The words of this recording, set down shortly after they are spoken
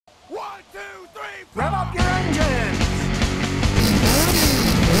2, 3, 4. Rev up your engines!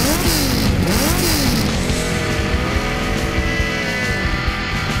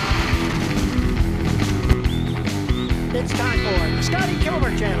 It's time for the Scotty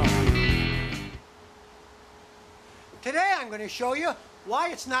Kilmer channel. Today I'm going to show you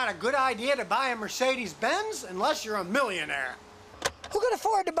why it's not a good idea to buy a Mercedes Benz unless you're a millionaire. Who can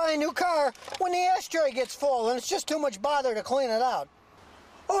afford to buy a new car when the ashtray gets full and it's just too much bother to clean it out?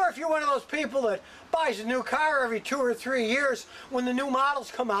 Or if you're one of those people that buys a new car every 2 or 3 years when the new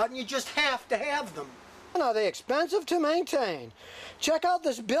models come out and you just have to have them. And are they expensive to maintain? Check out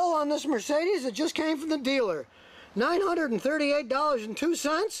this bill on this Mercedes that just came from the dealer.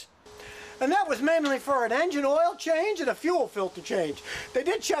 $938.02. And that was mainly for an engine oil change and a fuel filter change. They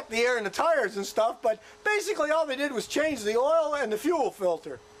did check the air in the tires and stuff, but basically all they did was change the oil and the fuel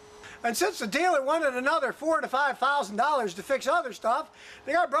filter. And since the dealer wanted another $4,000 to $5,000 to fix other stuff,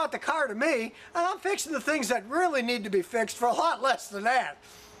 they brought the car to me, and I'm fixing the things that really need to be fixed for a lot less than that.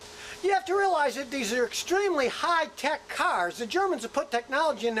 You have to realize that these are extremely high-tech cars. The Germans have put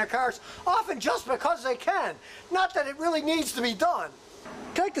technology in their cars often just because they can, not that it really needs to be done.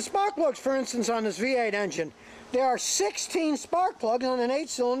 Take the spark plugs, for instance, on this V8 engine. There are 16 spark plugs on an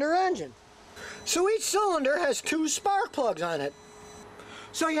 8-cylinder engine. So each cylinder has 2 spark plugs on it.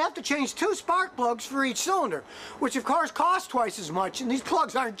 So you have to change 2 spark plugs for each cylinder, which of course costs twice as much, and these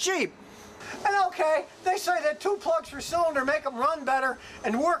plugs aren't cheap. And okay, they say that 2 plugs per cylinder make them run better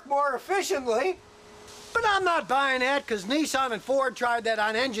and work more efficiently. But I'm not buying that because Nissan and Ford tried that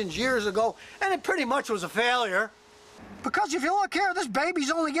on engines years ago, and it pretty much was a failure. Because if you look here, this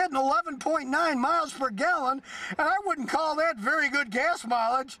baby's only getting 11.9 miles per gallon, and I wouldn't call that very good gas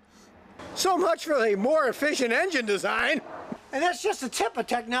mileage. So much for the more efficient engine design. And that's just the tip of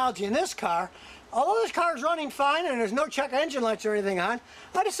technology in this car. Although this car is running fine and there's no check engine lights or anything on,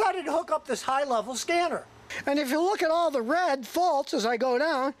 I decided to hook up this high-level scanner. And if you look at all the red faults as I go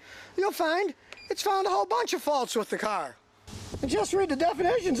down, you'll find it's found a whole bunch of faults with the car. And just read the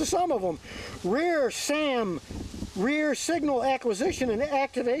definitions of some of them. Rear SAM, rear signal acquisition and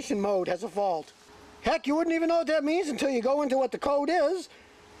activation mode has a fault. Heck, you wouldn't even know what that means until you go into what the code is.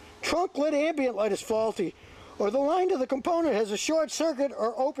 Trunk lid ambient light is faulty, or the line to the component has a short circuit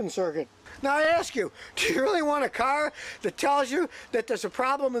or open circuit. Now I ask you, do you really want a car that tells you that there's a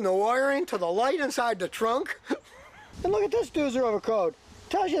problem in the wiring to the light inside the trunk? And look at this doozer of a code. It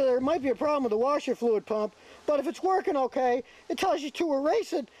tells you there might be a problem with the washer fluid pump, but if it's working okay, it tells you to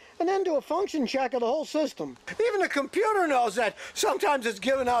erase it and then do a function check of the whole system. Even the computer knows that sometimes it's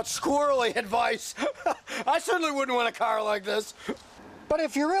giving out squirrely advice. I certainly wouldn't want a car like this. But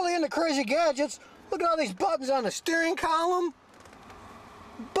if you're really into crazy gadgets, look at all these buttons on the steering column.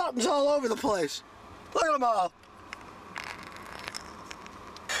 Buttons all over the place. Look at them all.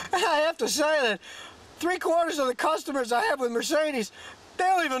 And I have to say that 3/4 of the customers I have with Mercedes, they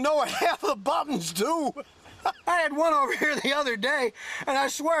don't even know what half of the buttons do. I had one over here the other day, and I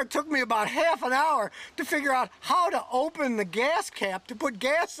swear it took me about half an hour to figure out how to open the gas cap to put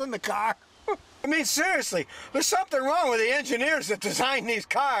gas in the car. I mean, seriously, there's something wrong with the engineers that designed these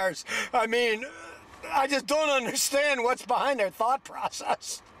cars. I mean, I just don't understand what's behind their thought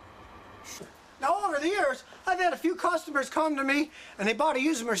process. Now, over the years, I've had a few customers come to me, and they bought a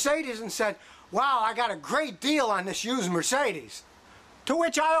used Mercedes and said, "Wow, I got a great deal on this used Mercedes." To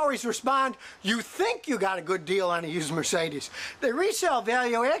which I always respond, you think you got a good deal on a used Mercedes. The resale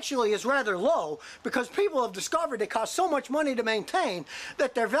value actually is rather low because people have discovered they cost so much money to maintain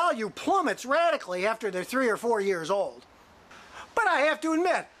that their value plummets radically after they're 3 or 4 years old. But I have to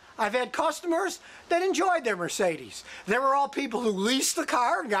admit, I've had customers that enjoyed their Mercedes. They were all people who leased the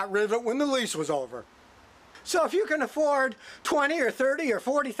car and got rid of it when the lease was over. So if you can afford $20,000 or $30,000 or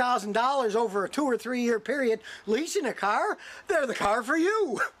 $40,000 over a 2 or 3 year period leasing a car, they're the car for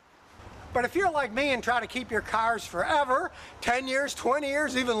you. But if you're like me and try to keep your cars forever, 10 years, 20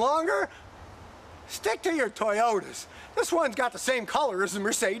 years, even longer, stick to your Toyotas. This one's got the same color as the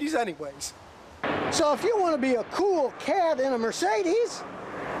Mercedes anyways. So if you want to be a cool cat in a Mercedes,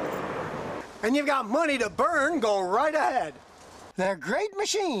 and you've got money to burn, go right ahead. They're great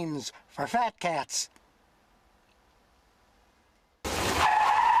machines for fat cats.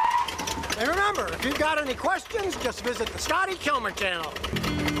 And remember, if you've got any questions, just visit the Scotty Kilmer channel.